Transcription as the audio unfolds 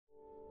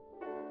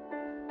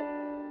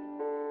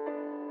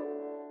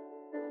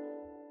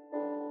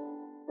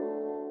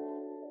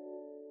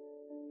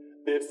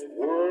This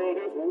world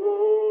is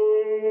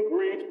one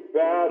great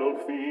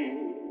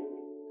battlefield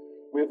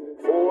with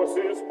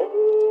forces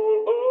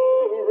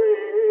all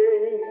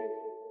arrayed.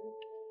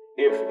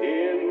 If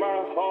in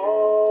my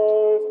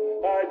heart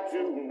I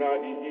do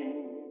not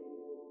yield,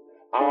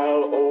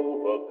 I'll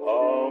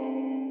overcome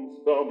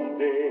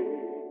someday.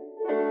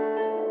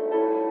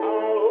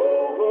 I'll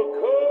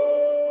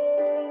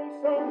overcome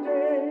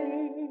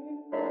someday.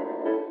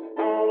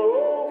 I'll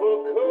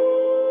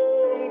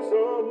overcome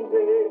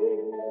someday.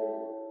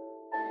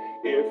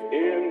 If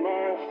in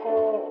my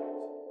heart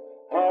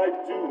I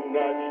do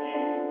not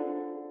yield,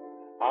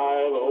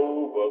 I'll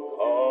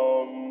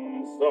overcome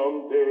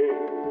someday.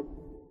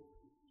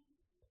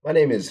 My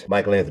name is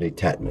Michael Anthony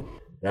Tatmon,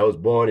 and I was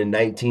born in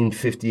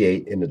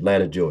 1958 in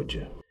Atlanta,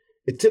 Georgia.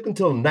 It took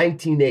until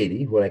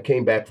 1980, when I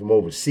came back from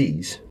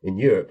overseas in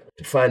Europe,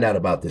 to find out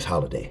about this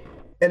holiday.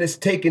 And it's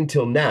taken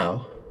till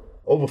now,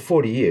 over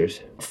 40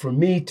 years, for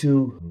me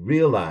to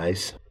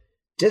realize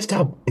just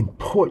how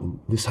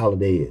important this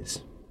holiday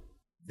is.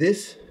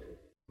 This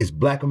is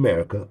Black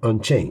America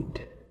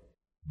Unchained,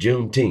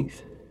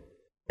 Juneteenth,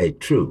 a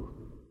true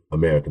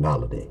American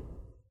holiday.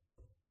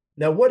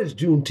 Now, what is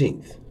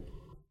Juneteenth?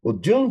 Well,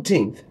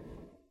 Juneteenth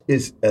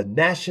is a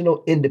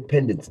National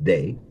Independence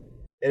Day,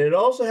 and it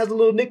also has a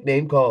little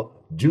nickname called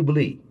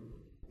Jubilee.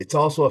 It's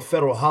also a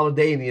federal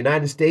holiday in the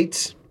United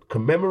States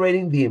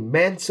commemorating the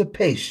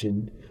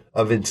emancipation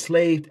of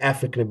enslaved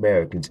African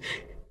Americans.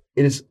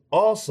 It is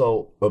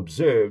also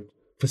observed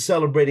for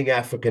celebrating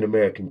African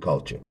American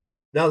culture.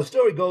 Now, the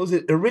story goes,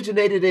 it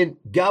originated in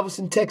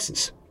Galveston,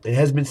 Texas. It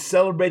has been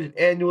celebrated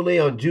annually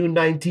on June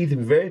 19th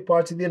in various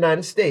parts of the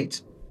United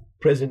States.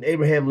 President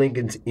Abraham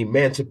Lincoln's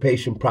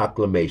Emancipation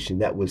Proclamation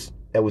that was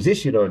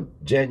issued on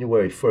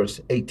January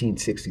 1st,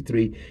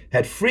 1863,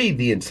 had freed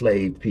the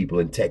enslaved people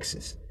in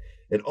Texas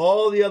and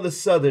all the other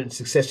southern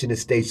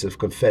secessionist states of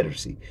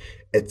Confederacy,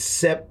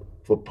 except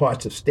for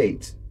parts of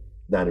states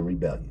not in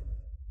rebellion.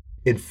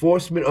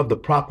 Enforcement of the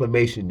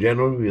proclamation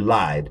generally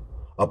relied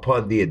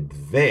upon the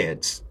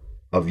advance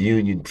of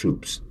Union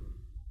troops.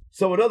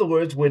 So in other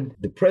words, when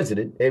the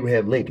president,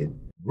 Abraham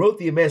Lincoln, wrote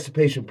the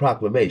Emancipation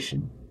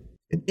Proclamation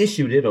and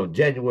issued it on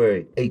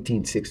January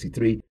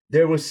 1863,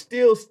 there were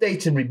still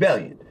states in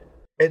rebellion.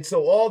 And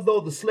so although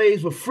the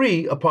slaves were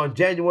free upon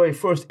January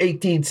 1st,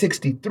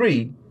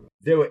 1863,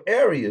 there were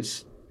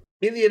areas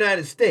in the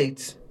United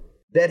States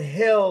that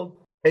held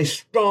a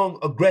strong,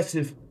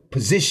 aggressive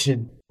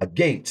position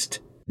against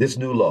this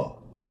new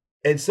law.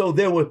 And so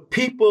there were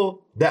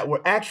people that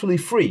were actually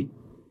free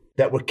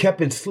that were kept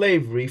in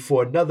slavery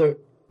for another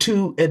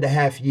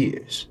 2.5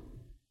 years.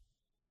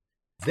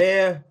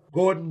 There,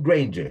 Gordon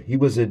Granger, he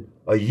was a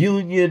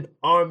Union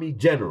Army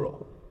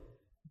general.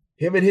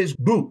 Him and his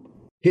group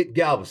hit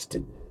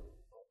Galveston,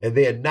 and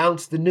they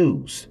announced the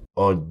news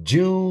on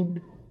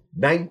June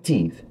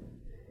 19th,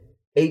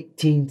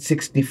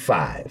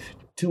 1865,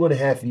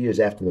 2.5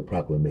 years after the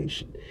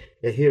proclamation.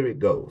 And here it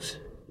goes.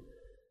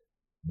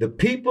 The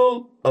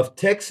people of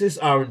Texas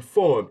are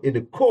informed in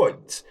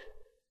accordance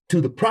to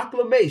the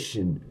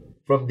proclamation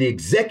from the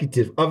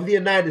executive of the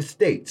United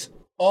States,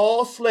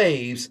 all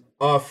slaves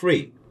are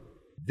free.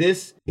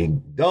 This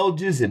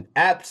indulges in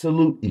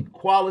absolute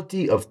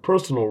equality of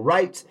personal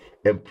rights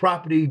and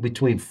property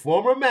between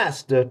former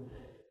master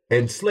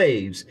and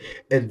slaves,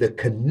 and the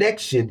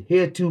connection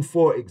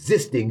heretofore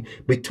existing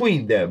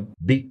between them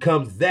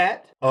becomes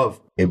that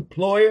of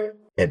employer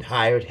and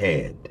hired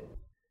hand.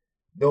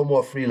 No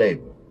more free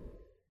labor.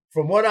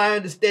 From what I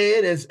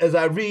understand, as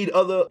I read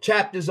other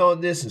chapters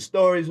on this and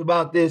stories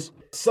about this,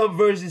 some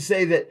versions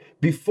say that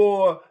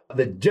before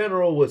the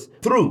general was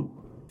through,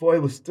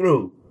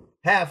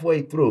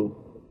 halfway through,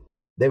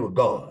 they were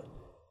gone.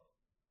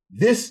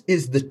 This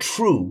is the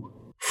true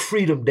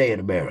Freedom Day in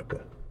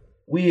America.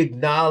 We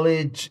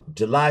acknowledge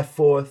July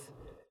 4th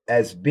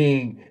as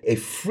being a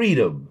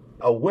freedom,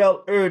 a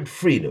well-earned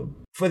freedom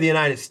for the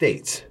United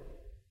States.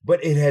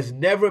 But it has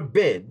never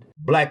been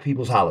Black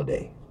people's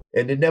holiday,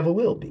 and it never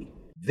will be.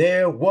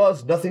 There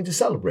was nothing to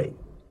celebrate.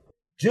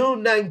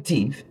 June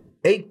 19th,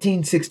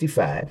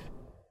 1865,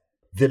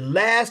 the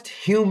last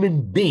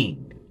human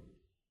being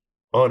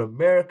on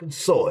American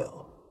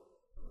soil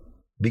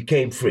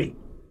became free.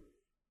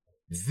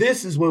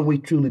 This is when we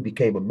truly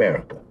became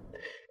America.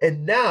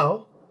 And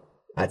now,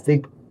 I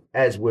think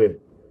as we're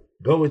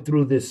going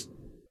through this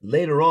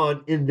later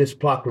on in this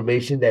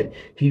proclamation that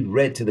he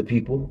read to the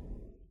people,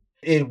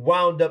 it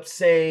wound up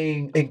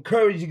saying,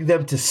 encouraging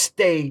them to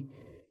stay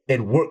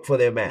and work for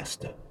their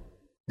master.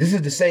 This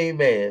is the same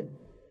man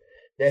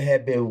that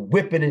had been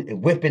whipping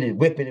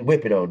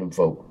on them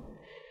folk.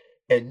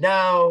 And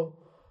now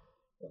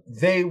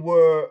they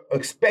were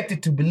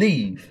expected to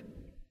believe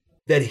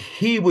that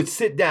he would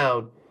sit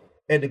down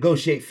and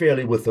negotiate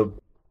fairly with them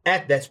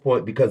at that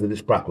point because of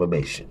this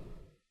proclamation.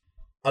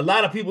 A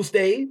lot of people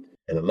stayed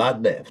and a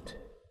lot left.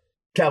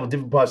 Traveled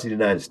different parts of the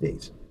United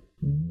States.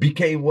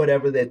 Became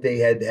whatever that they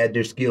had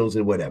their skills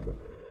and whatever.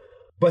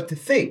 But to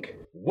think,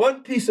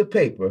 one piece of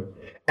paper,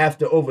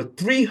 after over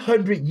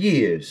 300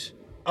 years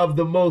of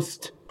the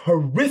most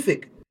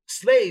horrific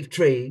slave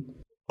trade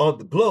on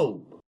the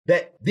globe,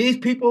 that these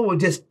people were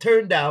just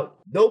turned out,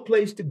 no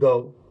place to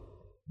go,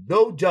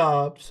 no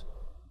jobs,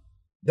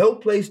 no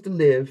place to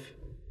live,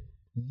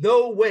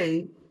 no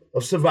way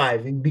of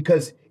surviving,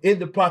 because in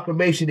the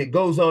proclamation it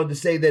goes on to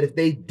say that if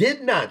they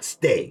did not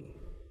stay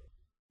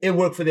and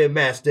work for their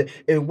master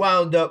and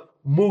wound up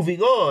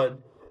moving on,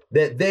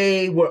 that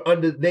they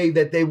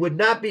would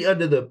not be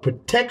under the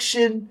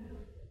protection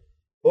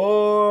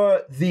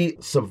or the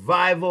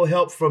survival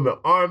help from an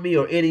army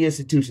or any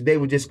institution. They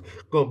were just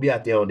going to be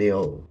out there on their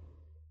own.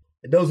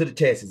 And those are the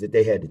chances that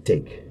they had to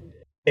take.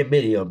 And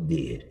many of them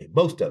did. And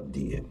most of them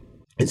did.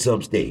 And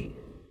some stayed.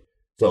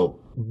 So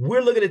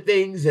we're looking at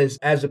things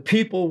as a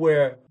people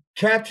were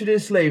captured in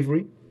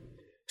slavery,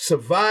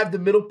 survived the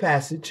Middle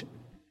Passage,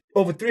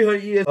 over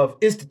 300 years of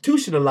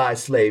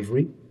institutionalized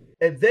slavery,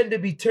 and then to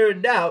be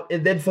turned out,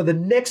 and then for the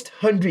next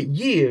 100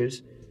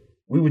 years,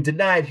 we were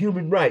denied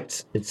human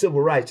rights and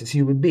civil rights as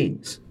human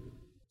beings.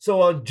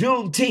 So on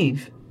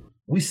Juneteenth,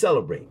 we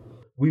celebrate,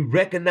 we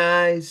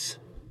recognize,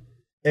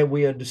 and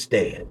we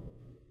understand.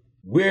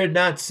 We're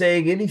not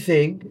saying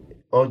anything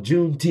on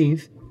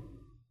Juneteenth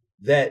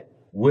that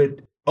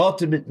would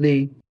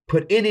ultimately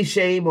put any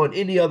shame on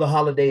any other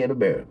holiday in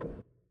America.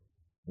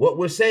 What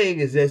we're saying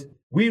is that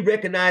we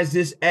recognize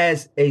this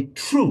as a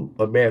true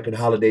American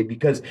holiday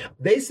because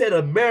they said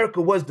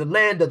America was the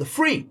land of the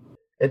free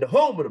and the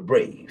home of the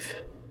brave.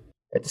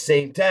 At the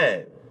same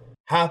time,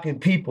 how can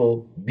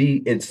people be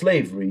in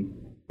slavery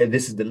and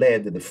this is the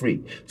land of the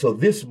free? So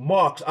this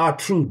marks our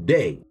true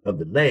day of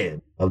the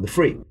land of the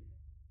free.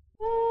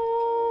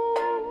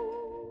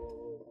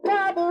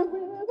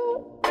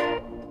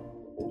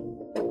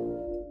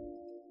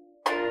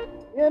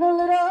 In a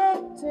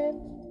little tent,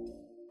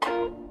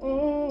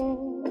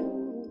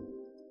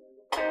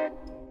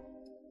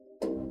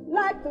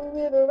 like the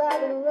river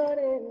I've been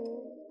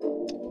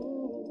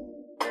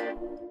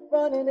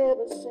running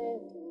ever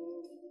since.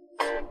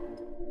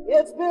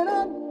 It's been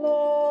a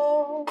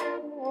long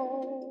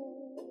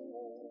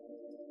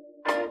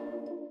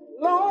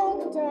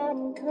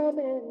time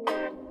coming,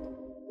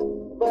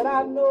 but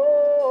I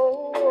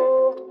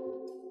know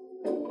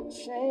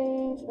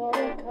change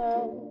gonna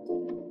come.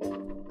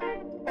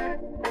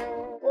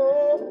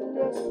 Oh,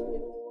 yes,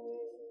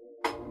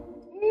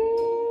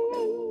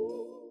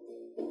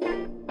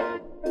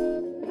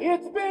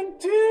 it's been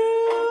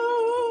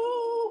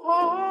too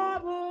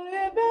hard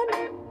living,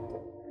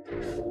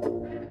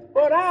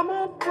 but I'm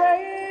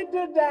afraid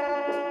to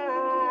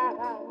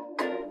die.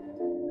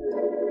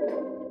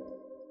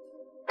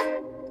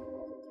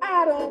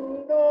 I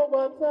don't know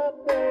what's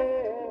up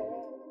there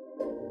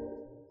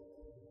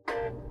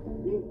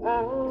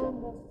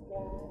behind the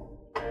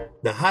sky.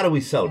 Now, how do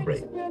we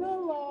celebrate?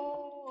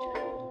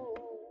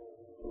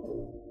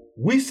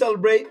 We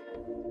celebrate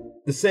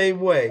the same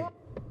way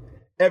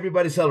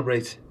everybody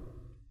celebrates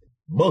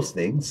most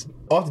things,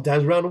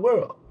 oftentimes around the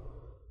world.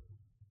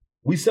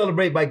 We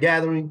celebrate by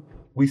gathering.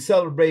 We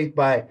celebrate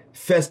by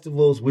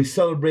festivals. We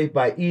celebrate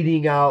by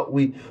eating out.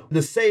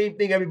 The same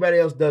thing everybody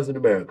else does in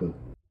America.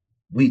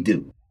 We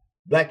do.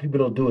 Black people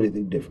don't do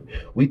anything different.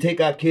 We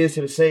take our kids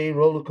to the same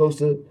roller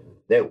coaster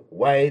that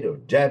white or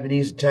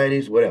Japanese or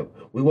Chinese, whatever.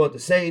 We want the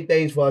same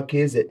things for our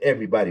kids that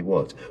everybody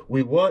wants.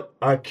 We want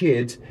our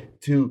kids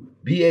to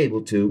be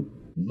able to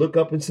look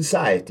up in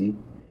society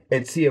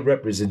and see a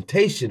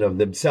representation of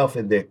themselves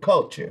and their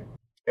culture.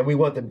 And we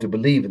want them to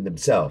believe in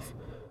themselves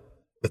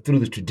through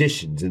the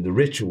traditions and the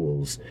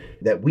rituals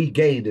that we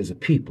gained as a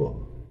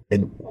people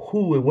and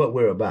who and what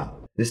we're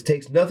about. This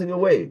takes nothing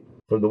away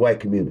from the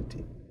white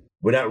community.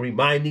 We're not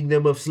reminding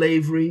them of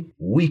slavery.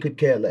 We could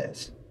care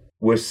less.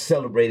 We're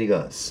celebrating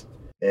us.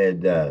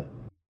 And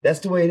that's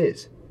the way it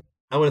is.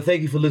 I want to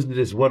thank you for listening to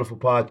this wonderful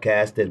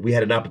podcast that we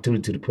had an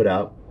opportunity to put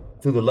out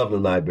through the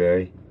Loveland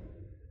Library.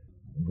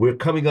 We're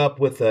coming up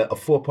with a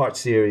 4-part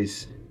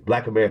series,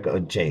 Black America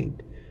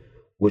Unchained,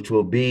 which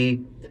will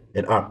be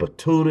an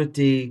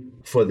opportunity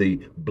for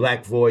the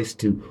Black voice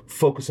to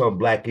focus on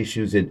Black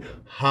issues and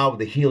how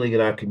the healing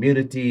in our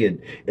community and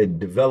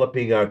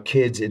developing our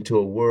kids into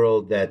a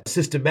world that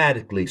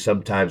systematically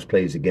sometimes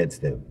plays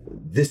against them.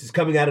 This is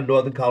coming out of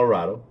Northern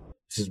Colorado.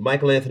 This is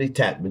Michael Anthony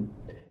Tatmon,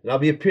 and I'll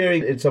be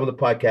appearing in some of the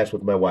podcasts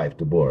with my wife,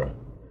 Deborah.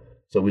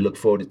 So we look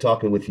forward to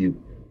talking with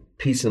you.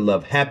 Peace and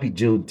love. Happy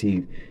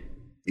Juneteenth.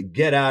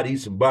 Get out,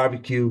 eat some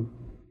barbecue,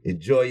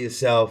 enjoy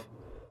yourself,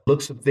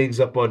 look some things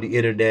up on the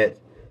internet,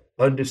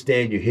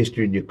 understand your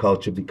history and your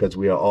culture because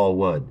we are all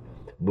one.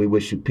 We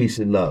wish you peace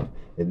and love.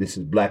 And this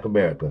is Black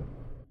America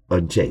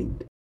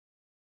Unchained.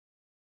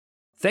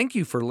 Thank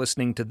you for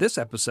listening to this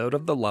episode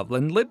of the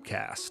Loveland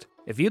Libcast.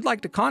 If you'd like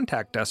to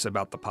contact us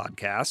about the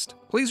podcast,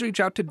 please reach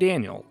out to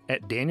Daniel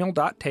at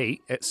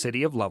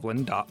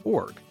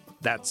daniel.tate@cityofloveland.org.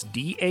 That's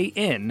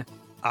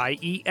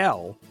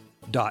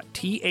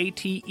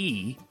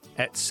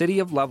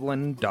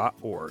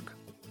DANIEL.TATE@cityofloveland.org.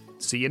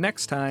 See you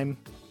next time.